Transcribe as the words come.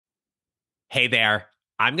Hey there,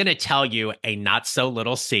 I'm going to tell you a not so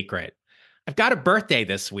little secret. I've got a birthday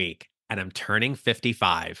this week and I'm turning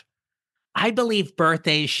 55. I believe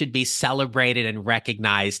birthdays should be celebrated and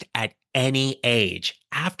recognized at any age.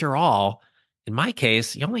 After all, in my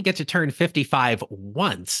case, you only get to turn 55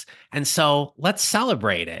 once. And so let's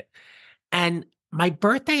celebrate it. And my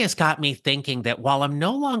birthday has got me thinking that while I'm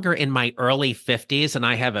no longer in my early 50s and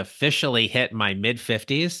I have officially hit my mid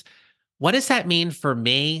 50s, what does that mean for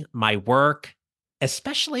me, my work,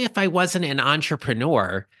 especially if I wasn't an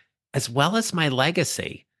entrepreneur, as well as my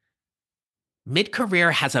legacy? Mid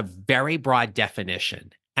career has a very broad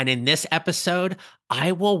definition. And in this episode,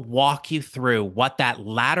 I will walk you through what that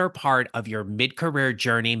latter part of your mid career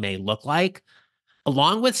journey may look like,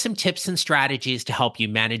 along with some tips and strategies to help you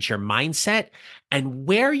manage your mindset and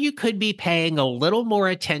where you could be paying a little more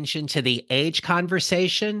attention to the age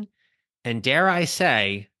conversation and, dare I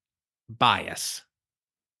say, bias.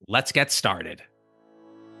 Let's get started.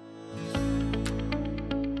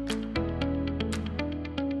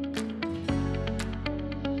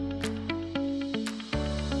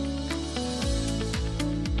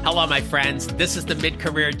 Hello, my friends. This is the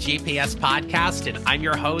Mid-Career GPS podcast, and I'm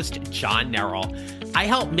your host, John Nerrill. I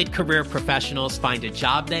help mid-career professionals find a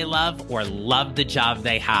job they love or love the job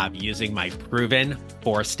they have using my proven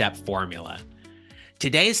four-step formula.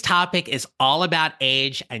 Today's topic is all about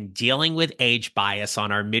age and dealing with age bias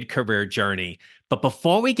on our mid-career journey. But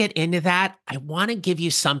before we get into that, I want to give you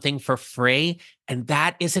something for free, and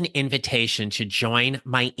that is an invitation to join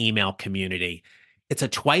my email community. It's a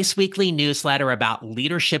twice weekly newsletter about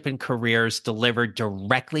leadership and careers delivered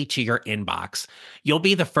directly to your inbox. You'll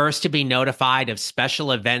be the first to be notified of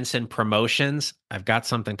special events and promotions. I've got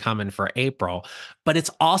something coming for April, but it's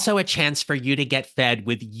also a chance for you to get fed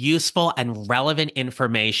with useful and relevant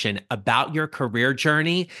information about your career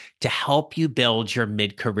journey to help you build your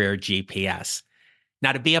mid-career GPS.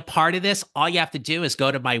 Now, to be a part of this, all you have to do is go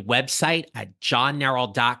to my website at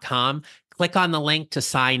johnnerrill.com. Click on the link to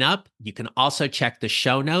sign up. You can also check the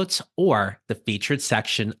show notes or the featured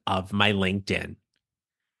section of my LinkedIn.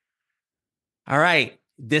 All right.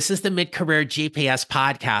 This is the Mid-Career GPS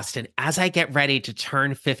podcast. And as I get ready to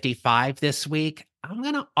turn 55 this week, I'm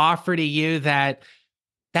going to offer to you that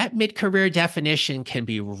mid-career definition can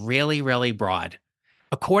be really, really broad.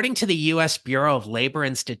 According to the U.S. Bureau of Labor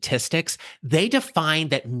and Statistics, they define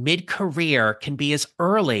that mid-career can be as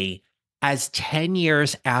early as 10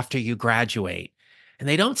 years after you graduate. And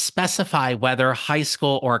they don't specify whether high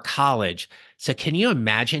school or college. So can you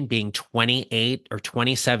imagine being 28 or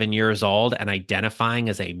 27 years old and identifying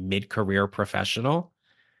as a mid-career professional?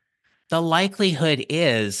 The likelihood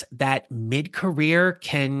is that mid-career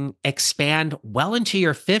can expand well into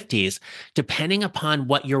your 50s, depending upon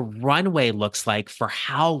what your runway looks like for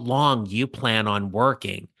how long you plan on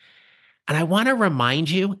working. And I want to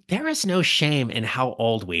remind you, there is no shame in how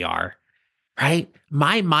old we are, right?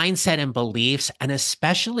 My mindset and beliefs, and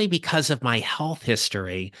especially because of my health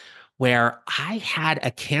history, where I had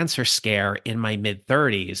a cancer scare in my mid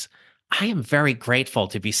 30s, I am very grateful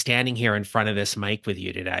to be standing here in front of this mic with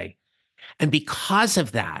you today. And because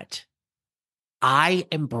of that, I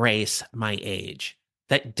embrace my age.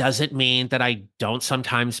 That doesn't mean that I don't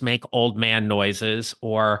sometimes make old man noises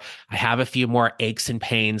or I have a few more aches and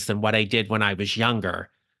pains than what I did when I was younger.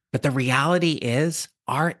 But the reality is,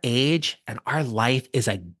 our age and our life is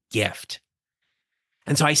a gift.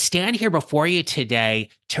 And so I stand here before you today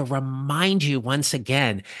to remind you once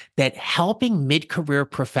again that helping mid-career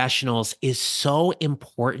professionals is so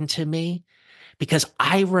important to me because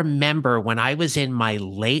I remember when I was in my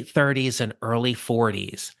late 30s and early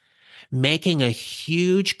 40s, making a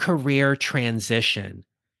huge career transition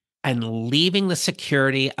and leaving the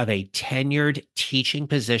security of a tenured teaching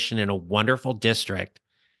position in a wonderful district,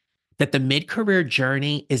 that the mid-career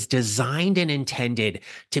journey is designed and intended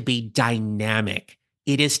to be dynamic.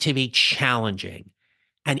 It is to be challenging,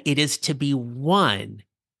 and it is to be one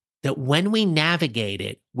that when we navigate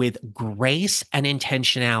it with grace and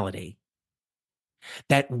intentionality,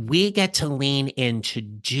 that we get to lean into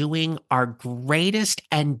doing our greatest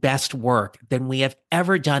and best work than we have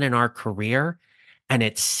ever done in our career. And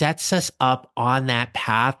it sets us up on that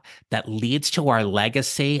path that leads to our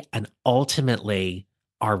legacy and ultimately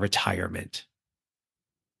our retirement.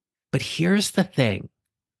 But here's the thing.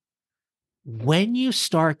 When you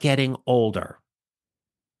start getting older,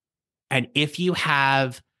 and if you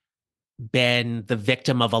have been the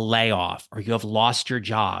victim of a layoff, or you have lost your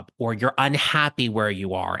job, or you're unhappy where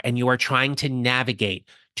you are, and you are trying to navigate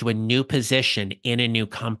to a new position in a new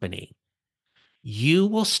company, you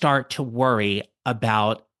will start to worry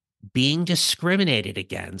about being discriminated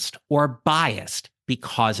against or biased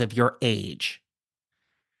because of your age.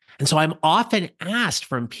 And so I'm often asked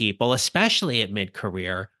from people, especially at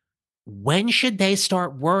mid-career, when should they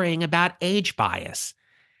start worrying about age bias?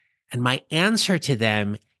 And my answer to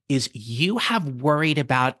them is you have worried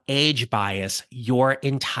about age bias your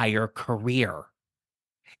entire career.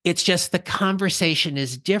 It's just the conversation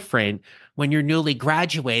is different when you're newly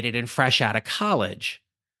graduated and fresh out of college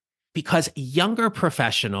because younger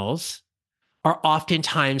professionals are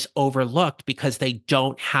oftentimes overlooked because they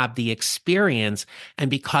don't have the experience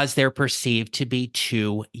and because they're perceived to be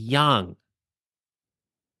too young.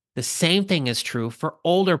 The same thing is true for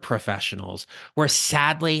older professionals, where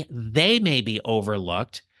sadly they may be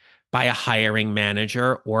overlooked by a hiring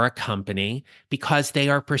manager or a company because they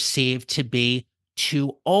are perceived to be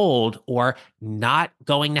too old or not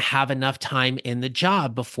going to have enough time in the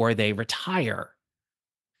job before they retire.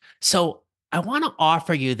 So I want to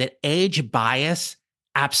offer you that age bias,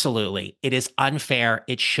 absolutely, it is unfair.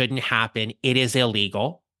 It shouldn't happen. It is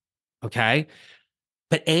illegal. Okay.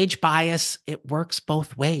 But age bias, it works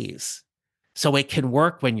both ways. So it can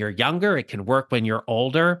work when you're younger, it can work when you're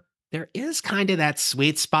older. There is kind of that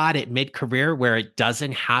sweet spot at mid career where it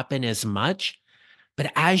doesn't happen as much.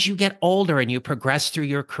 But as you get older and you progress through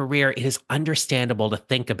your career, it is understandable to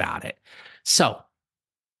think about it. So,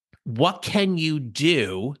 what can you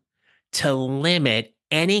do to limit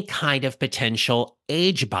any kind of potential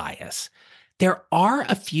age bias? There are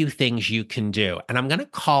a few things you can do, and I'm going to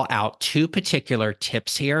call out two particular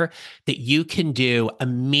tips here that you can do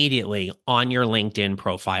immediately on your LinkedIn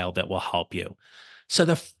profile that will help you. So,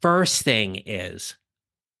 the first thing is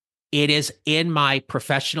it is in my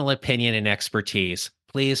professional opinion and expertise.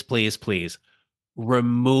 Please, please, please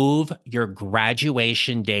remove your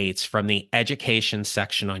graduation dates from the education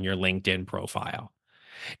section on your LinkedIn profile.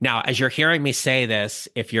 Now, as you're hearing me say this,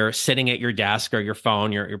 if you're sitting at your desk or your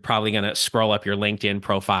phone, you're probably going to scroll up your LinkedIn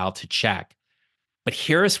profile to check. But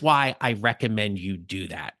here's why I recommend you do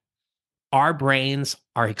that. Our brains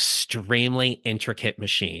are extremely intricate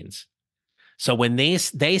machines. So when they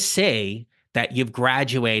say that you've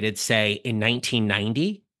graduated, say, in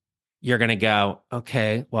 1990, you're going to go,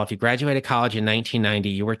 okay, well, if you graduated college in 1990,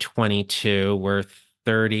 you were 22, we're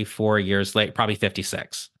 34 years late, probably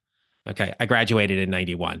 56. Okay, I graduated in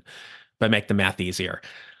 91, but make the math easier.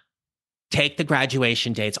 Take the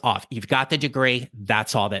graduation dates off. You've got the degree,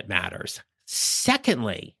 that's all that matters.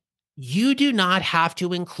 Secondly, you do not have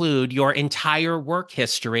to include your entire work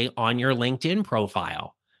history on your LinkedIn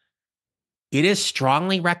profile. It is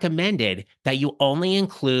strongly recommended that you only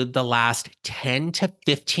include the last 10 to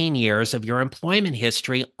 15 years of your employment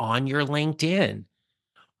history on your LinkedIn.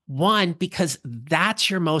 One, because that's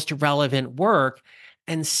your most relevant work.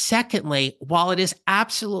 And secondly, while it is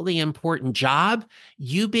absolutely important job,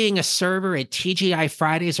 you being a server at TGI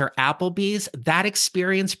Fridays or Applebee's, that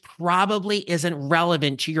experience probably isn't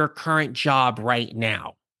relevant to your current job right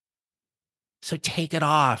now. So take it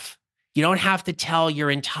off. You don't have to tell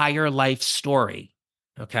your entire life story.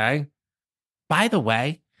 Okay. By the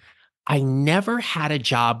way, I never had a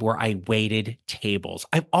job where I waited tables.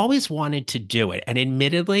 I've always wanted to do it. And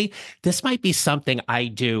admittedly, this might be something I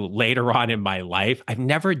do later on in my life. I've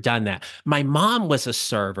never done that. My mom was a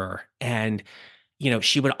server and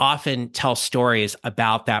she would often tell stories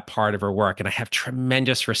about that part of her work, and I have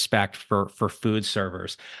tremendous respect for food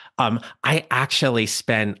servers. I actually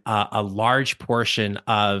spent a large portion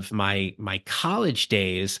of my college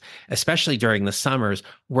days, especially during the summers,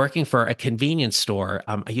 working for a convenience store.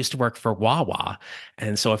 I used to work for Wawa,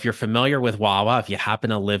 and so if you're familiar with Wawa, if you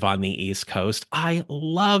happen to live on the East Coast, I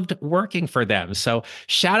loved working for them. So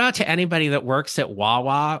shout out to anybody that works at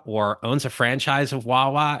Wawa or owns a franchise of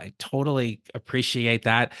Wawa. I totally appreciate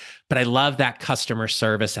that. But I love that customer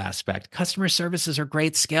service aspect. Customer services are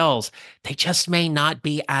great skills. They just may not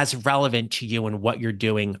be as relevant to you and what you're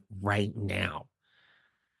doing right now.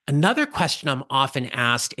 Another question I'm often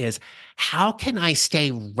asked is, how can I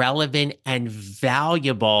stay relevant and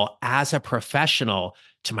valuable as a professional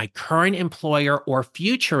to my current employer or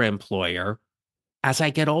future employer as I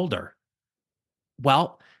get older?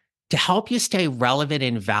 Well, to help you stay relevant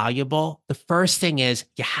and valuable, the first thing is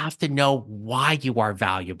you have to know why you are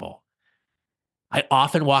valuable. I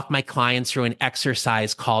often walk my clients through an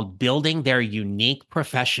exercise called building their unique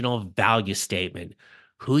professional value statement,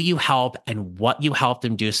 who you help and what you help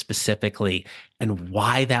them do specifically, and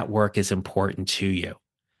why that work is important to you.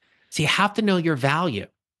 So you have to know your value.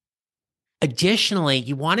 Additionally,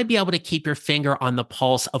 you want to be able to keep your finger on the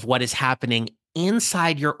pulse of what is happening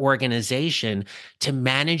inside your organization to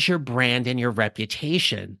manage your brand and your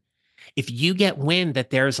reputation. If you get wind that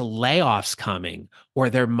there's layoffs coming or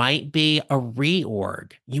there might be a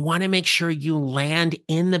reorg, you want to make sure you land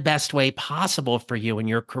in the best way possible for you in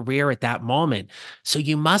your career at that moment. So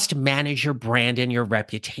you must manage your brand and your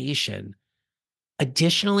reputation.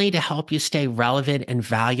 Additionally, to help you stay relevant and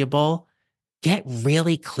valuable, get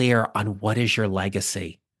really clear on what is your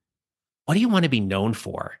legacy. What do you want to be known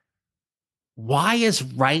for? Why is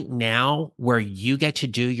right now where you get to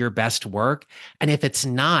do your best work? And if it's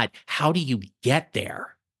not, how do you get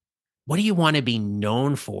there? What do you want to be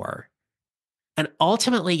known for? And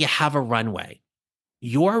ultimately, you have a runway.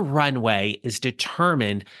 Your runway is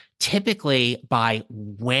determined typically by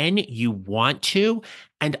when you want to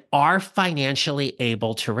and are financially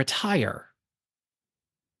able to retire.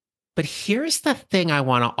 But here's the thing I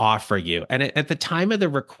want to offer you. And at the time of the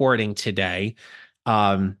recording today,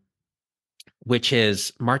 um, which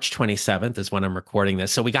is March 27th, is when I'm recording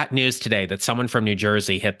this. So we got news today that someone from New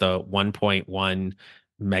Jersey hit the 1.1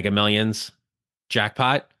 mega millions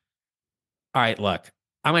jackpot. All right, look,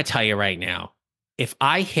 I'm going to tell you right now, if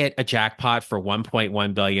I hit a jackpot for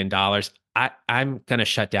 $1.1 billion, I'm going to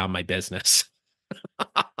shut down my business.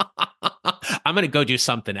 I'm going to go do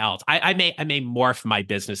something else. I may morph my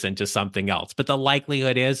business into something else, but the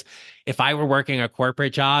likelihood is, if I were working a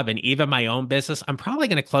corporate job and even my own business, I'm probably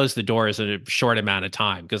going to close the doors in a short amount of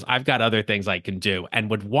time because I've got other things I can do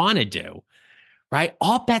and would want to do. Right?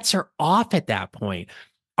 All bets are off at that point.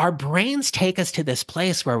 Our brains take us to this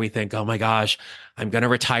place where we think, oh my gosh, I'm going to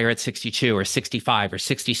retire at 62 or 65 or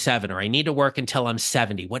 67, or I need to work until I'm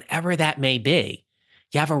 70, whatever that may be.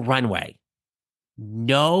 You have a runway.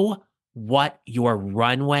 Know what your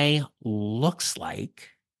runway looks like.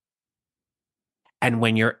 And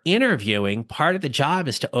when you're interviewing, part of the job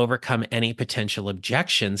is to overcome any potential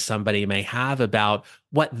objections somebody may have about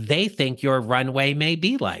what they think your runway may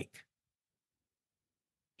be like.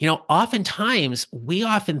 Oftentimes we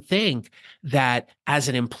often think that as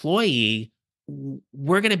an employee,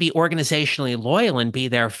 we're going to be organizationally loyal and be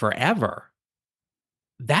there forever.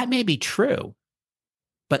 That may be true,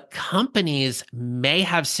 but companies may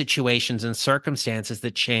have situations and circumstances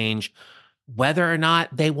that change whether or not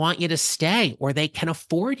they want you to stay or they can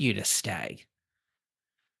afford you to stay.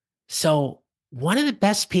 So, one of the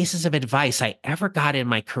best pieces of advice I ever got in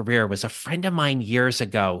my career was a friend of mine years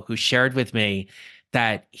ago who shared with me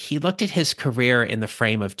that he looked at his career in the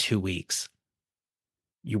frame of 2 weeks.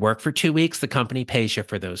 You work for 2 weeks, the company pays you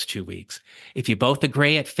for those 2 weeks. If you both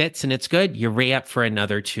agree it fits and it's good, you re-up for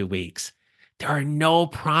another 2 weeks. There are no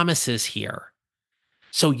promises here.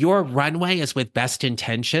 So your runway is with best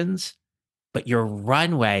intentions, but your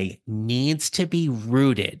runway needs to be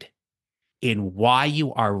rooted in why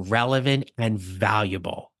you are relevant and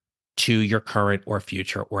valuable to your current or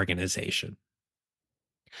future organization.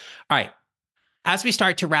 All right. As we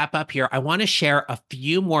start to wrap up here, I want to share a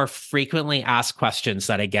few more frequently asked questions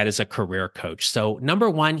that I get as a career coach. So, number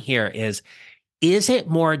one here is it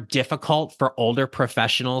more difficult for older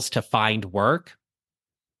professionals to find work?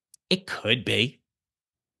 It could be.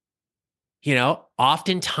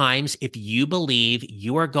 Oftentimes, if you believe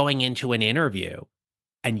you are going into an interview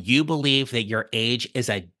and you believe that your age is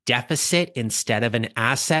a deficit instead of an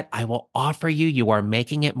asset, I will offer you are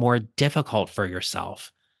making it more difficult for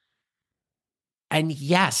yourself. And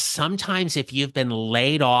yes, sometimes if you've been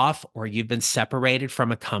laid off or you've been separated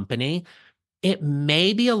from a company, it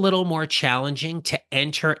may be a little more challenging to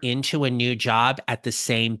enter into a new job at the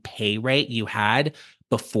same pay rate you had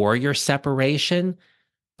before your separation,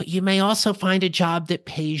 but you may also find a job that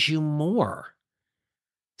pays you more.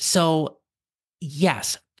 So,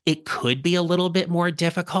 yes, it could be a little bit more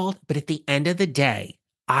difficult, but at the end of the day,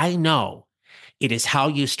 I know it is how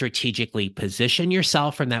you strategically position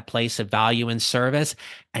yourself from that place of value and service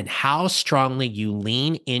and how strongly you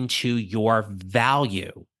lean into your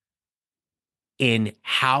value in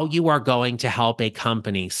how you are going to help a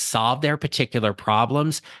company solve their particular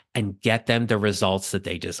problems and get them the results that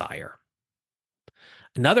they desire.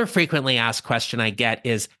 Another frequently asked question I get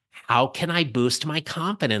is, how can I boost my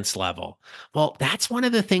confidence level? Well, that's one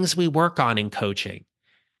of the things we work on in coaching,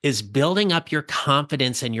 is building up your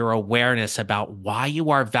confidence and your awareness about why you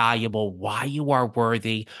are valuable, why you are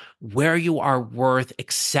worthy, where you are worth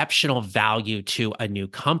exceptional value to a new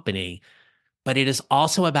company. But it is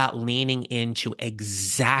also about leaning into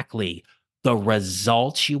exactly the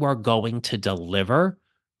results you are going to deliver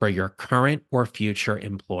for your current or future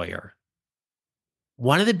employer.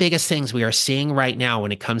 One of the biggest things we are seeing right now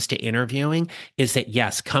when it comes to interviewing is that,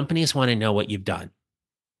 yes, companies want to know what you've done.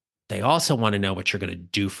 They also want to know what you're going to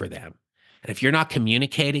do for them. And if you're not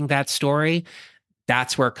communicating that story,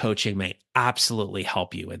 that's where coaching may absolutely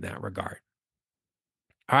help you in that regard.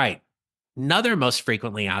 All right. Another most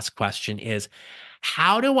frequently asked question is,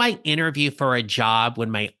 how do I interview for a job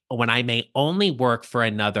when I may only work for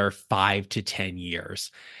another 5 to 10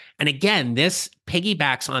 years? And again, this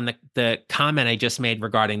piggybacks on the comment I just made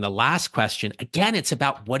regarding the last question. Again, it's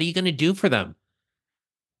about what are you going to do for them?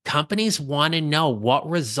 Companies want to know what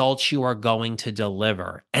results you are going to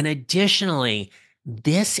deliver. And additionally,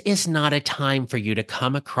 this is not a time for you to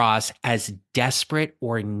come across as desperate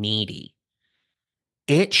or needy.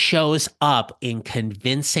 It shows up in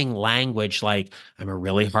convincing language like, I'm a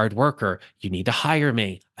really hard worker. You need to hire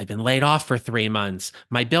me. I've been laid off for 3 months.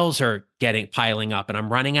 My bills are getting piling up and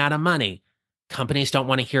I'm running out of money. Companies don't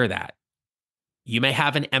want to hear that. You may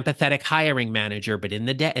have an empathetic hiring manager, but in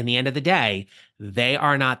the end of the day, they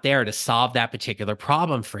are not there to solve that particular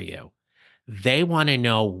problem for you. They want to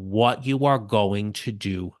know what you are going to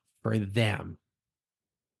do for them.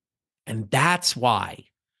 And that's why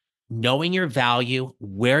knowing your value,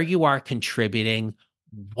 where you are contributing,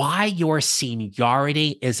 why your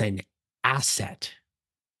seniority is an asset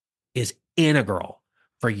is integral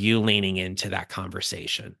for you leaning into that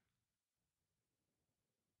conversation.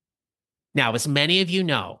 Now, as many of you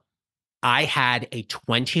know, I had a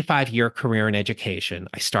 25-year career in education.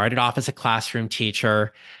 I started off as a classroom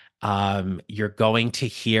teacher. You're going to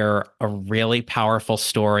hear a really powerful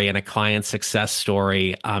story and a client success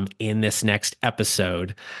story in this next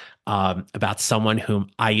episode about someone whom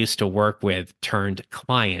I used to work with turned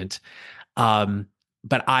client.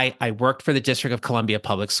 But I worked for the District of Columbia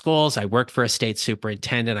Public Schools. I worked for a state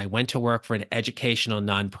superintendent. I went to work for an educational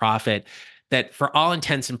nonprofit that, for all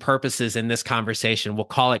intents and purposes in this conversation, we'll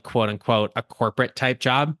call it quote unquote a corporate type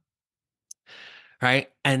job. Right.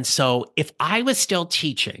 And so if I was still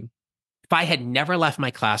teaching, if I had never left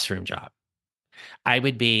my classroom job, I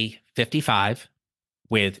would be 55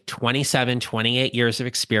 with 27, 28 years of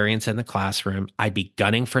experience in the classroom. I'd be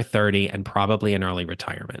gunning for 30 and probably an early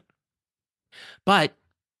retirement. But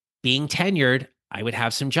being tenured, I would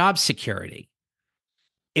have some job security.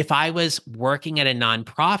 If I was working at a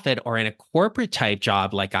nonprofit or in a corporate type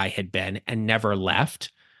job like I had been and never left,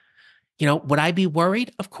 would I be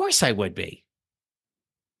worried? Of course I would be,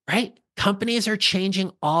 right? Companies are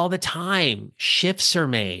changing all the time. Shifts are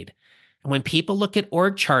made. And when people look at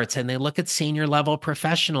org charts and they look at senior level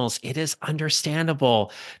professionals, it is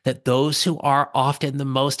understandable that those who are often the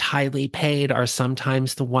most highly paid are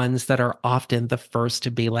sometimes the ones that are often the first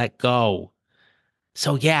to be let go.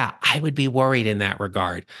 So yeah, I would be worried in that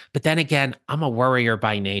regard. But then again, I'm a worrier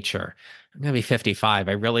by nature. I'm going to be 55.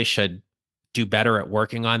 I really should do better at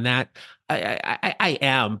working on that. I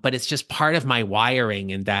am, but it's just part of my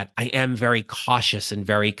wiring in that I am very cautious and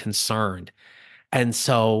very concerned. And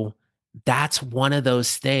so that's one of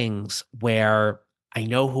those things where I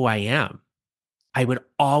know who I am. I would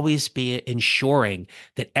always be ensuring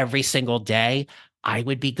that every single day I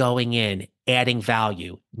would be going in, adding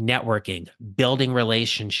value, networking, building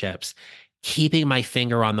relationships, keeping my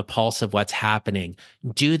finger on the pulse of what's happening,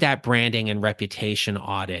 do that branding and reputation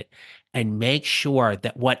audit, and make sure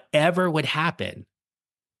that whatever would happen,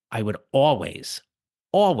 I would always,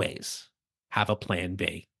 always have a plan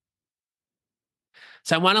B.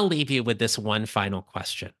 So I want to leave you with this one final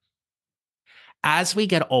question. As we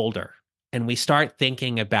get older and we start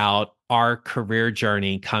thinking about our career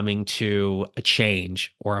journey coming to a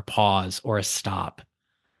change or a pause or a stop,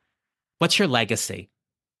 what's your legacy?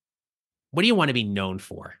 What do you want to be known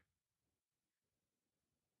for?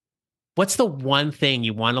 What's the one thing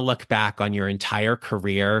you want to look back on your entire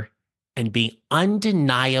career and be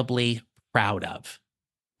undeniably proud of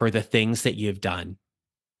for the things that you've done?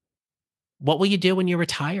 What will you do when you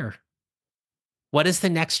retire? What does the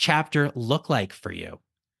next chapter look like for you?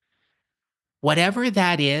 Whatever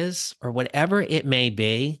that is, or whatever it may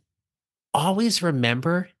be, always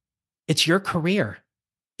remember it's your career,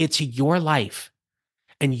 it's your life,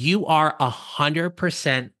 and you are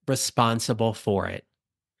 100% responsible for it.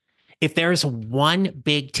 If there's one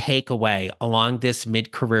big takeaway along this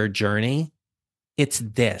mid career journey, it's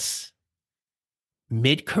this: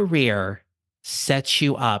 mid career sets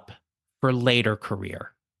you up for later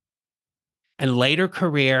career, and later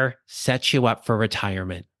career sets you up for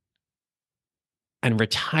retirement. And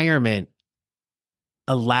retirement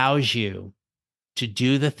allows you to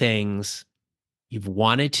do the things you've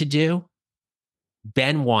wanted to do,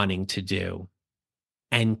 been wanting to do,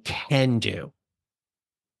 and can do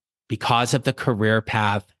because of the career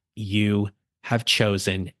path you have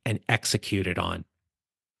chosen and executed on.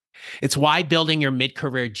 It's why building your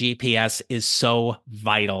mid-career GPS is so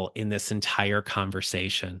vital in this entire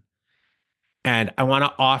conversation. And I want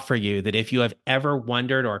to offer you that if you have ever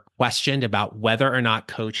wondered or questioned about whether or not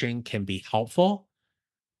coaching can be helpful,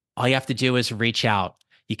 all you have to do is reach out.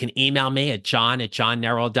 You can email me at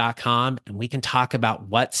john@johnnerrell.com, and we can talk about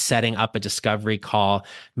what setting up a discovery call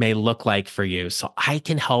may look like for you. So I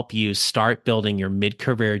can help you start building your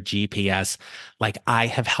mid-career GPS like I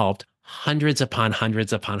have helped hundreds upon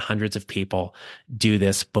hundreds upon hundreds of people do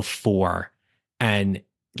this before, and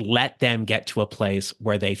let them get to a place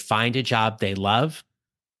where they find a job they love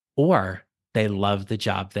or they love the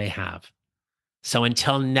job they have. So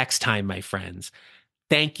until next time, my friends,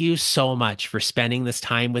 thank you so much for spending this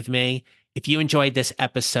time with me. If you enjoyed this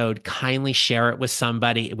episode, kindly share it with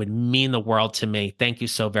somebody. It would mean the world to me. Thank you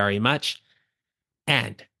so very much.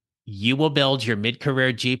 And you will build your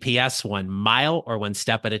mid-career GPS 1 mile or 1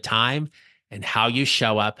 step at a time, and how you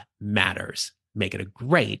show up matters. Make it a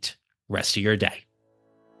great rest of your day.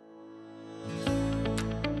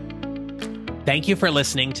 Thank you for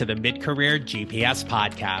listening to the Mid-Career GPS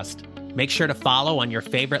podcast. Make sure to follow on your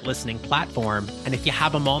favorite listening platform. And if you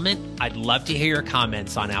have a moment, I'd love to hear your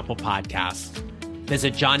comments on Apple Podcasts.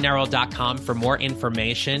 Visit johnnerrell.com for more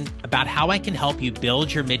information about how I can help you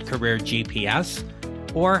build your mid-career GPS,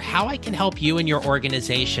 or how I can help you and your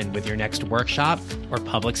organization with your next workshop or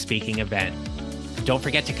public speaking event. Don't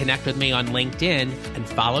forget to connect with me on LinkedIn and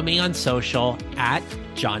follow me on social at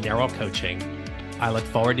John Nerrell Coaching. I look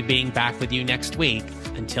forward to being back with you next week.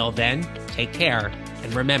 Until then, take care,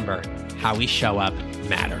 and remember, how we show up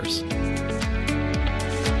matters.